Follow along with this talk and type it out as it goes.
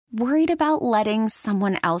Worried about letting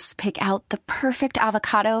someone else pick out the perfect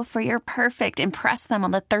avocado for your perfect impress them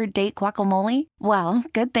on the third date guacamole? Well,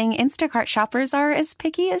 good thing Instacart shoppers are as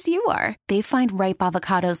picky as you are. They find ripe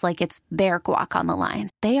avocados like it's their guac on the line.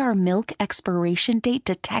 They are milk expiration date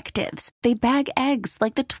detectives. They bag eggs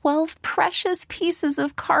like the 12 precious pieces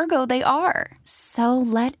of cargo they are. So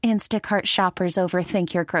let Instacart shoppers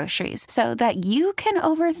overthink your groceries so that you can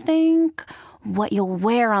overthink what you'll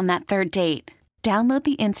wear on that third date. Download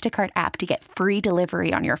the Instacart app to get free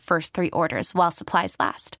delivery on your first 3 orders while supplies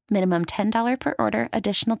last. Minimum $10 per order.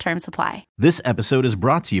 Additional terms apply. This episode is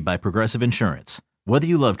brought to you by Progressive Insurance. Whether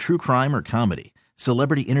you love true crime or comedy,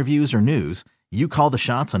 celebrity interviews or news, you call the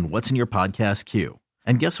shots on what's in your podcast queue.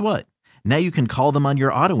 And guess what? Now you can call them on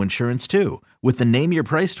your auto insurance too with the Name Your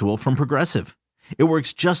Price tool from Progressive. It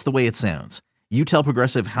works just the way it sounds. You tell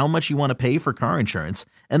Progressive how much you want to pay for car insurance,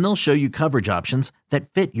 and they'll show you coverage options that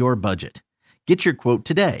fit your budget. Get your quote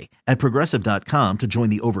today at Progressive.com to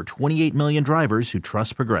join the over 28 million drivers who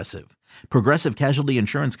trust Progressive. Progressive Casualty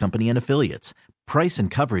Insurance Company and Affiliates. Price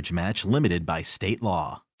and coverage match limited by state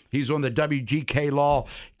law. He's on the WGK Law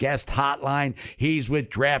guest hotline. He's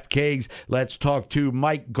with DraftKings. Let's talk to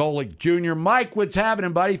Mike Golic Jr. Mike, what's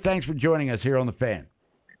happening, buddy? Thanks for joining us here on The Fan.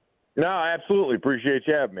 No, absolutely. Appreciate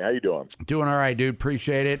you having me. How you doing? Doing all right, dude.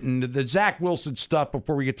 Appreciate it. And the Zach Wilson stuff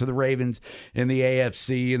before we get to the Ravens and the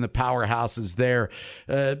AFC and the powerhouses there.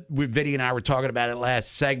 Vinny and I were talking about it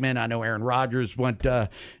last segment. I know Aaron Rodgers went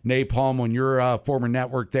napalm on your former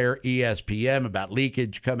network there, ESPN, about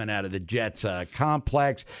leakage coming out of the Jets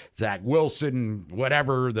complex. Zach Wilson,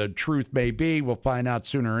 whatever the truth may be, we'll find out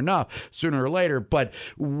sooner or later. But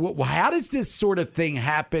how does this sort of thing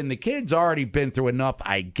happen? The kid's already been through enough,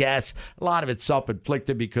 I guess. A lot of it's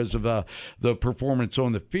self-inflicted because of the performance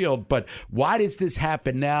on the field. But why does this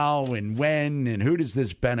happen now, and when, and who does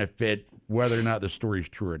this benefit, whether or not the story is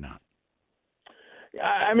true or not?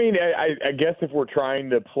 I mean, I guess if we're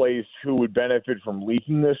trying to place who would benefit from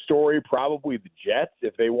leaking this story, probably the Jets,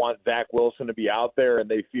 if they want Zach Wilson to be out there and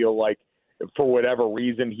they feel like for whatever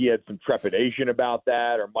reason he had some trepidation about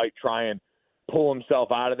that or might try and pull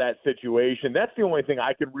himself out of that situation. That's the only thing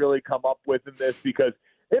I can really come up with in this, because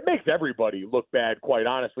it makes everybody look bad, quite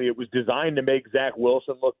honestly. It was designed to make Zach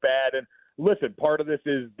Wilson look bad. And listen, part of this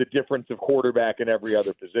is the difference of quarterback in every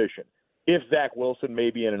other position. If Zach Wilson,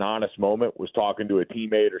 maybe in an honest moment, was talking to a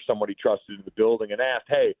teammate or somebody trusted in the building and asked,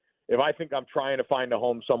 hey, if I think I'm trying to find a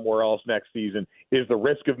home somewhere else next season, is the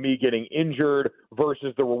risk of me getting injured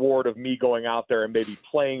versus the reward of me going out there and maybe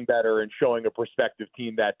playing better and showing a prospective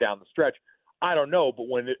team that down the stretch? I don't know, but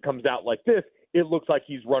when it comes out like this, it looks like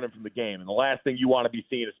he's running from the game. And the last thing you want to be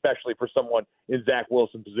seeing, especially for someone in Zach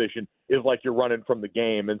Wilson's position, is like you're running from the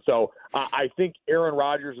game. And so I think Aaron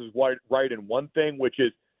Rodgers is right in one thing, which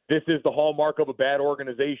is this is the hallmark of a bad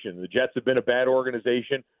organization. The Jets have been a bad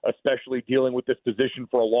organization, especially dealing with this position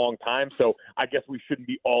for a long time. So I guess we shouldn't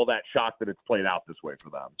be all that shocked that it's played out this way for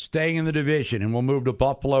them. Staying in the division, and we'll move to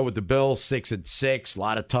Buffalo with the Bills, 6-6. A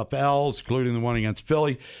lot of tough L's, including the one against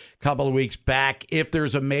Philly a couple of weeks back. If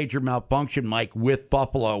there's a major malfunction, Mike, with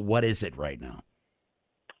Buffalo, what is it right now?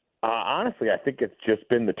 Honestly, I think it's just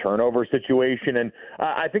been the turnover situation. And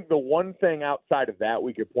I think the one thing outside of that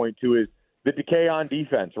we could point to is the decay on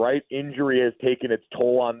defense, right? Injury has taken its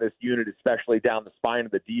toll on this unit, especially down the spine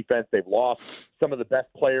of the defense. They've lost some of the best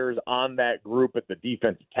players on that group at the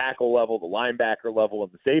defensive tackle level, the linebacker level,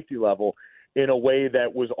 and the safety level in a way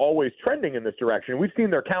that was always trending in this direction. We've seen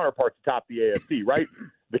their counterparts atop the AFC, right?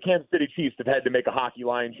 The Kansas City Chiefs have had to make a hockey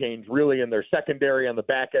line change really in their secondary on the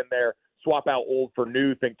back end there, swap out old for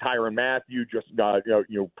new. Think Tyrann Mathieu, just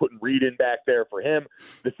putting Reed in back there for him.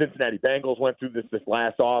 The Cincinnati Bengals went through this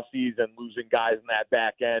last offseason, losing guys in that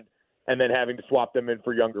back end and then having to swap them in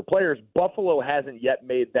for younger players. Buffalo hasn't yet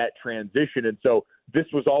made that transition, and so this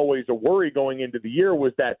was always a worry going into the year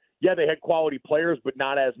was that, yeah, they had quality players but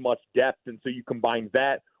not as much depth, and so you combine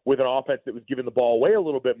that with an offense that was giving the ball away a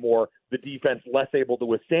little bit more, the defense less able to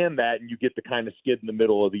withstand that, and you get the kind of skid in the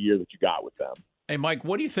middle of the year that you got with them. Hey, Mike,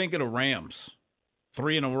 what do you think of the Rams?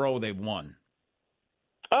 3 in a row they've won.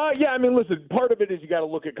 Yeah, I mean, listen, part of it is you got to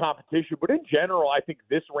look at competition, but in general, I think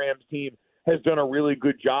this Rams team has done a really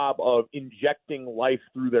good job of injecting life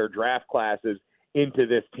through their draft classes into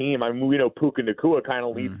this team. I mean, we know Puka Nacua kind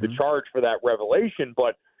of leads the charge for that revelation,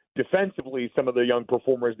 but defensively, some of the young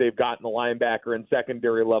performers they've got in the linebacker and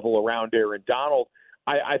secondary level around Aaron Donald,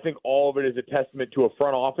 I think all of it is a testament to a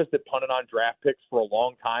front office that punted on draft picks for a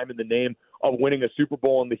long time in the name of winning a Super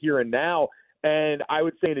Bowl in the here and now. And I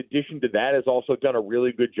would say in addition to that has also done a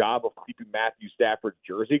really good job of keeping Matthew Stafford's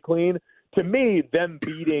jersey clean. To me, them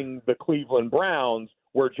beating the Cleveland Browns,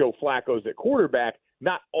 where Joe Flacco's at quarterback,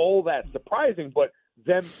 not all that surprising, but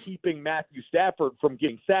them keeping Matthew Stafford from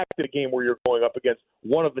getting sacked in a game where you're going up against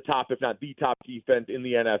one of the top, if not the top defense in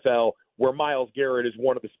the NFL, where Myles Garrett is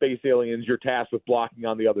one of the space aliens you're tasked with blocking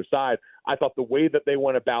on the other side. I thought the way that they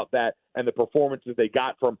went about that and the performances they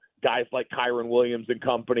got from guys like Kyron Williams and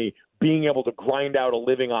company, being able to grind out a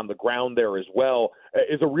living on the ground there as well,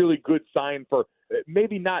 is a really good sign for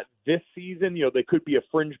maybe not this season. You know, they could be a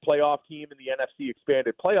fringe playoff team in the NFC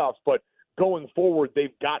expanded playoffs, but going forward,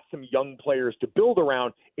 they've got some young players to build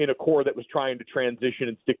around in a core that was trying to transition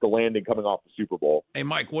and stick the landing coming off the Super Bowl. Hey,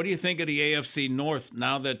 Mike, what do you think of the AFC North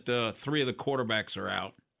now that 3 of the quarterbacks are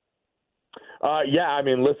out? Yeah, I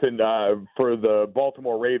mean, listen, for the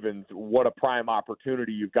Baltimore Ravens, what a prime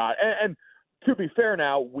opportunity you've got. And to be fair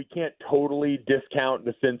now, we can't totally discount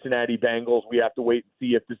the Cincinnati Bengals. We have to wait and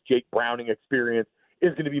see if this Jake Browning experience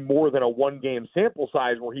is going to be more than a one-game sample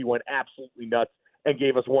size where he went absolutely nuts and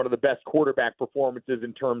gave us one of the best quarterback performances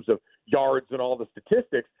in terms of yards and all the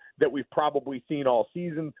statistics that we've probably seen all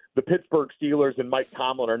season. The Pittsburgh Steelers and Mike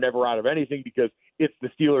Tomlin are never out of anything because it's the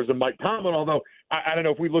Steelers and Mike Tomlin, although I don't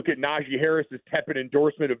know if we look at Najee Harris's tepid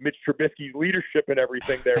endorsement of Mitch Trubisky's leadership and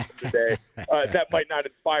everything there from today, that might not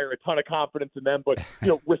inspire a ton of confidence in them, but, you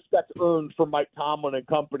know, respect earned from Mike Tomlin and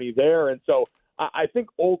company there. And so I think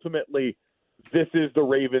ultimately this is the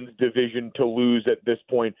Ravens' division to lose at this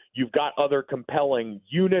point. You've got other compelling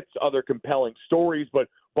units, other compelling stories, but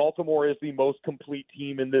Baltimore is the most complete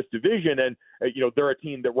team in this division. And, you know, they're a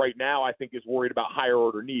team that right now I think is worried about higher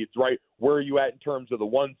order needs, right? Where are you at in terms of the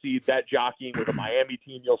one seed, that jockeying with a Miami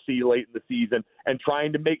team you'll see late in the season, and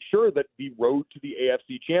trying to make sure that the road to the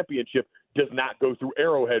AFC Championship does not go through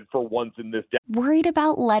Arrowhead for once in this decade. Worried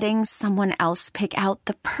about letting someone else pick out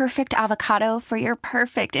the perfect avocado for your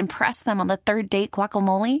perfect impress them on the third date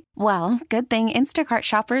guacamole? Well, good thing Instacart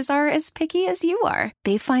shoppers are as picky as you are.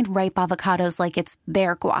 They find ripe avocados like it's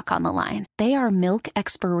their guac on the line. They are milk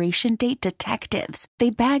expiration date detectives.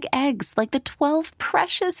 They bag eggs like the 12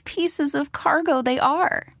 precious pieces of cargo they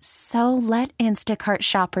are. So let Instacart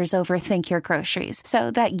shoppers overthink your groceries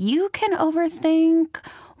so that you can overthink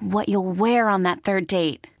what you'll wear on that third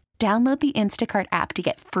date. Download the Instacart app to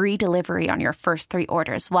get free delivery on your first 3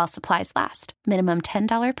 orders while supplies last. Minimum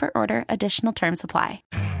 $10 per order. Additional terms apply.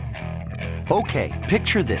 Okay,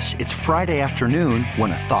 picture this. It's Friday afternoon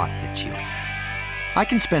when a thought hits you. I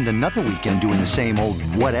can spend another weekend doing the same old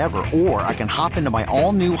whatever, or I can hop into my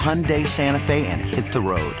all-new Hyundai Santa Fe and hit the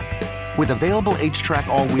road. With available H-Track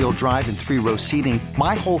all-wheel drive and 3-row seating,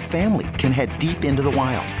 my whole family can head deep into the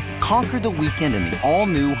wild. Conquer the weekend in the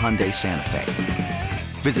all-new Hyundai Santa Fe.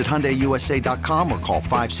 Visit HyundaiUSA.com or call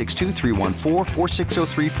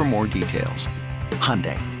 562-314-4603 for more details.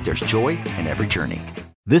 Hyundai, there's joy in every journey.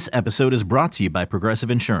 This episode is brought to you by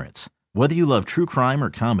Progressive Insurance. Whether you love true crime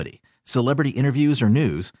or comedy, celebrity interviews or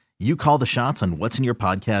news, you call the shots on what's in your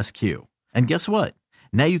podcast queue. And guess what?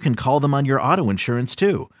 Now you can call them on your auto insurance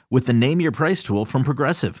too with the Name Your Price tool from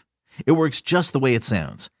Progressive. It works just the way it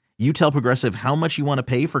sounds. You tell Progressive how much you want to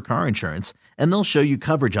pay for car insurance, and they'll show you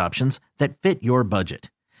coverage options that fit your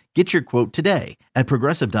budget. Get your quote today at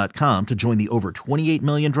Progressive.com to join the over 28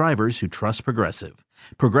 million drivers who trust Progressive.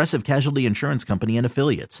 Progressive Casualty Insurance Company and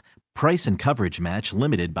Affiliates. Price and coverage match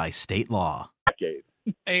limited by state law.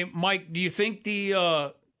 Hey, Mike, do you think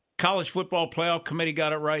the College Football Playoff Committee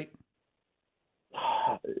got it right?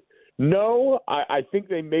 No, I think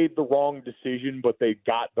they made the wrong decision, but they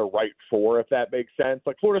got the right 4, if that makes sense.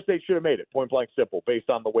 Like, Florida State should have made it, point blank simple, based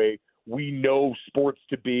on the way we know sports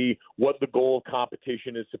to be, what the goal of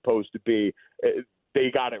competition is supposed to be. They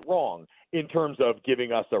got it wrong. In terms of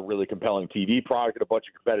giving us a really compelling TV product and a bunch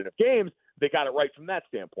of competitive games, they got it right from that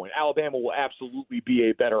standpoint. Alabama will absolutely be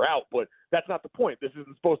a better out, but that's not the point. This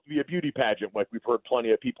isn't supposed to be a beauty pageant like we've heard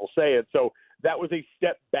plenty of people say. And so that was a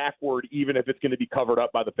step backward, even if it's going to be covered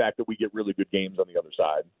up by the fact that we get really good games on the other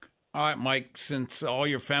side. All right, Mike, since all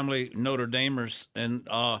your family Notre Damers, and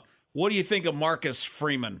what do you think of Marcus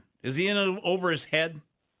Freeman? Is he in over his head?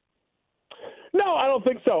 No, I don't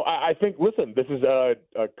think so. I think, listen, this is a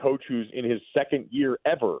coach who's in his second year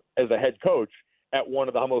ever as a head coach at one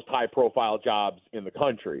of the most high-profile jobs in the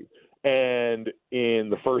country. And in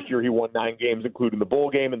the first year, he won 9 games, including the bowl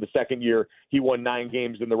game. In the second year, he won 9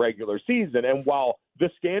 games in the regular season. And while the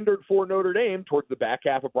standard for Notre Dame towards the back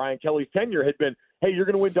half of Brian Kelly's tenure had been, hey, you're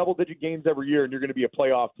going to win double-digit games every year, and you're going to be a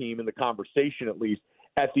playoff team in the conversation, at least,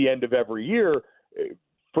 at the end of every year,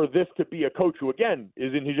 for this to be a coach who, again,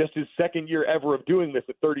 is in just his second year ever of doing this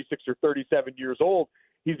at 36 or 37 years old,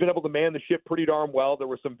 he's been able to man the ship pretty darn well. There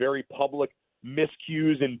were some very public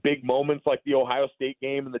miscues in big moments like the Ohio State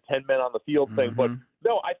game and the 10 men on the field thing. But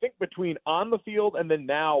no, I think between on the field and then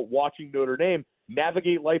now watching Notre Dame,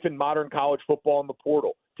 navigate life in modern college football in the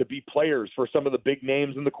portal, to be players for some of the big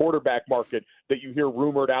names in the quarterback market that you hear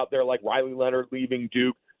rumored out there, like Riley Leonard leaving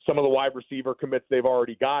Duke, some of the wide receiver commits they've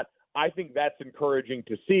already got. I think that's encouraging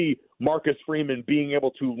to see Marcus Freeman being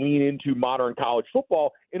able to lean into modern college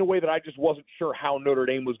football in a way that I just wasn't sure how Notre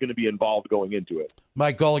Dame was going to be involved going into it.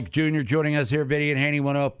 Mike Golic Jr. joining us here, Vinny and Haynie,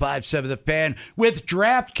 105.7 The Fan with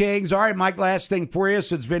DraftKings. All right, Mike, last thing for you,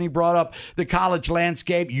 since Vinny brought up the college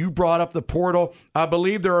landscape, you brought up the portal. I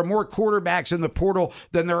believe there are more quarterbacks in the portal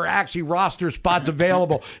than there are actually roster spots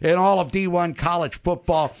available in all of D1 college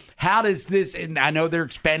football. How does this, and I know they're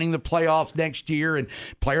expanding the playoffs next year, and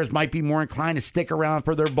players might be more inclined to stick around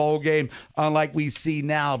for their bowl game, unlike we see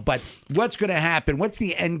now, but what's going to happen? What's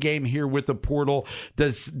the end game here with the portal?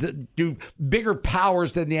 Do bigger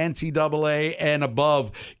powers than the NCAA and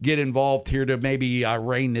above get involved here to maybe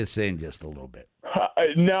rein this in just a little bit?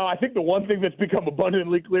 No, I think the one thing that's become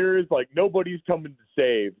abundantly clear is like nobody's coming to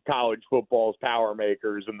save college football's power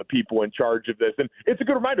makers and the people in charge of this. And it's a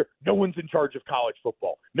good reminder, no one's in charge of college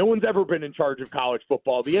football. No one's ever been in charge of college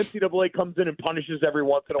football. The NCAA comes in and punishes every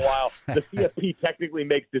once in a while. The CFP technically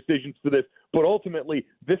makes decisions for this, but ultimately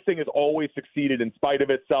this thing has always succeeded in spite of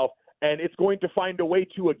itself. And it's going to find a way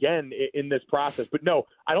to again in this process. But no,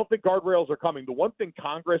 I don't think guardrails are coming. The one thing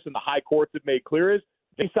Congress and the high courts have made clear is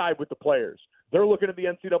they side with the players. They're looking at the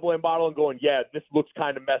NCAA model and going, yeah, this looks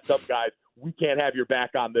kind of messed up, guys. We can't have your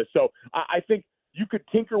back on this. So I think you could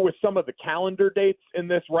tinker with some of the calendar dates in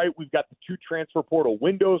this, right? We've got the 2 transfer portal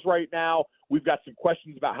windows right now. We've got some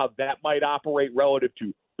questions about how that might operate relative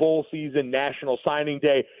to bowl season, National Signing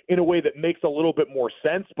Day, in a way that makes a little bit more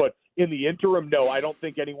sense. But in the interim, no, I don't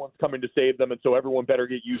think anyone's coming to save them, and so everyone better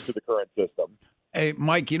get used to the current system. Hey,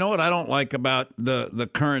 Mike, you know what I don't like about the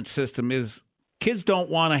current system is kids don't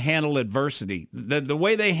want to handle adversity. The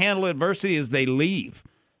way they handle adversity is they leave.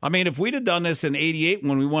 I mean, if we'd have done this in '88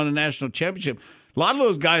 when we won a national championship, a lot of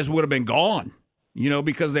those guys would have been gone,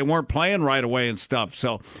 because they weren't playing right away and stuff.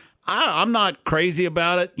 So I'm not crazy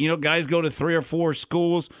about it. Guys go to 3 or 4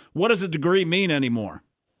 schools. What does a degree mean anymore?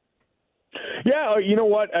 Yeah, you know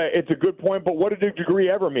what? It's a good point, but what did a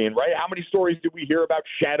degree ever mean, right? How many stories did we hear about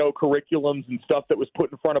shadow curriculums and stuff that was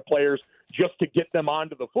put in front of players just to get them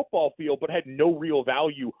onto the football field but had no real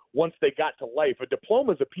value once they got to life? A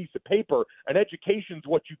diploma is a piece of paper. An education is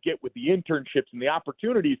what you get with the internships and the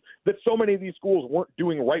opportunities that so many of these schools weren't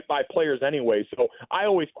doing right by players anyway. So I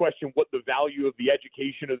always question what the value of the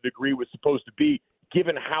education of the degree was supposed to be,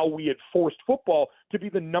 given how we had forced football to be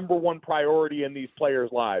the number one priority in these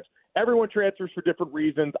players' lives. Everyone transfers for different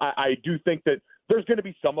reasons. I do think that there's going to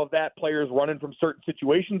be some of that, players running from certain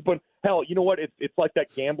situations. But, hell, you know what? It's like that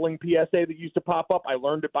gambling PSA that used to pop up. I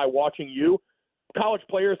learned it by watching you. College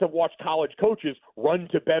players have watched college coaches run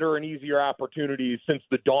to better and easier opportunities since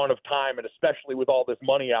the dawn of time, and especially with all this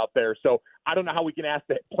money out there. So I don't know how we can ask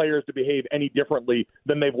the players to behave any differently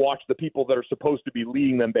than they've watched the people that are supposed to be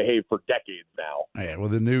leading them behave for decades now. Yeah, well,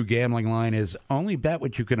 the new gambling line is only bet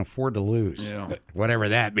what you can afford to lose, whatever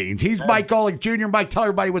that means. He's Mike Golic Jr. Mike, tell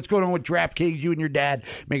everybody what's going on with DraftKings, you and your dad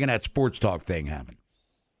making that sports talk thing happen.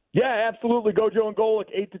 Yeah, absolutely. Gojo and Golic,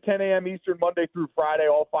 8 to 10 a.m. Eastern, Monday through Friday,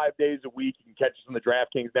 all 5 days a week. You can catch us on the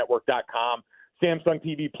DraftKingsNetwork.com, Samsung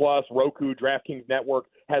TV Plus, Roku. DraftKings Network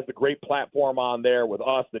has the great platform on there with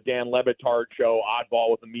us, the Dan Lebitard Show,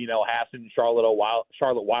 Oddball with Amin Elhassan,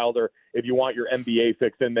 Charlotte Wilder, if you want your NBA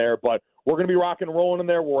fix in there. But we're going to be rocking and rolling in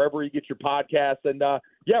there wherever you get your podcasts. And,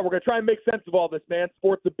 we're going to try and make sense of all this, man.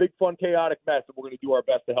 Sports is a big, fun, chaotic mess, and we're going to do our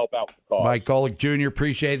best to help out with the cause. Mike Golic Jr.,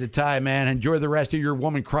 appreciate the time, man. Enjoy the rest of your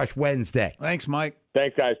Woman Crush Wednesday. Thanks, Mike.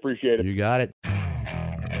 Thanks, guys. Appreciate it. You got it.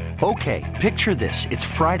 Okay, picture this. It's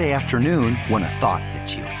Friday afternoon when a thought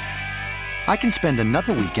hits you. I can spend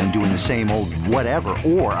another weekend doing the same old whatever,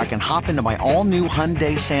 or I can hop into my all-new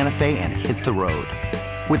Hyundai Santa Fe and hit the road.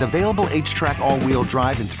 With available H-Track all-wheel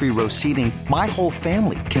drive and 3-row seating, my whole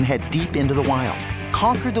family can head deep into the wild.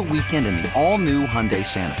 Conquer the weekend in the all-new Hyundai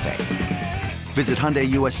Santa Fe. Visit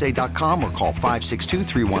HyundaiUSA.com or call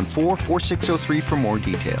 562-314-4603 for more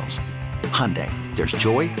details. Hyundai, there's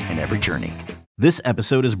joy in every journey. This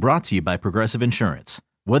episode is brought to you by Progressive Insurance.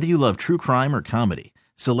 Whether you love true crime or comedy,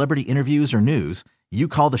 celebrity interviews or news, you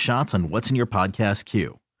call the shots on what's in your podcast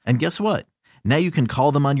queue. And guess what? Now you can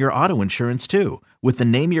call them on your auto insurance too with the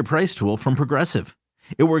Name Your Price tool from Progressive.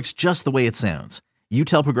 It works just the way it sounds. You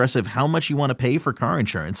tell Progressive how much you want to pay for car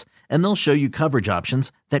insurance, and they'll show you coverage options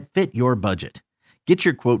that fit your budget. Get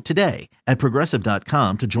your quote today at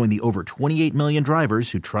Progressive.com to join the over 28 million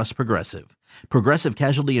drivers who trust Progressive. Progressive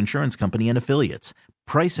Casualty Insurance Company and Affiliates.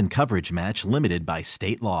 Price and coverage match limited by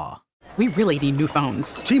state law. We really need new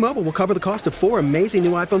phones. T-Mobile will cover the cost of 4 amazing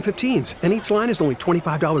new iPhone 15s, and each line is only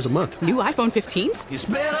 $25 a month. New iPhone 15s? It's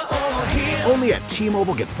better over here. Only at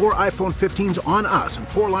T-Mobile, get 4 iPhone 15s on us and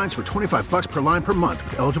 4 lines for $25 per line per month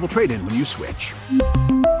with eligible trade-in when you switch.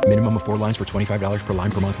 Minimum of 4 lines for $25 per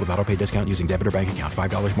line per month with autopay discount using debit or bank account.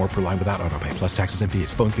 $5 more per line without autopay, plus taxes and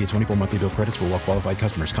fees. Phone fee at 24 monthly bill credits for well-qualified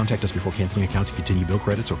customers. Contact us before canceling account to continue bill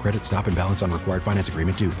credits or credit stop and balance on required finance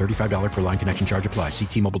agreement due. $35 per line connection charge applies. See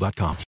T-Mobile.com.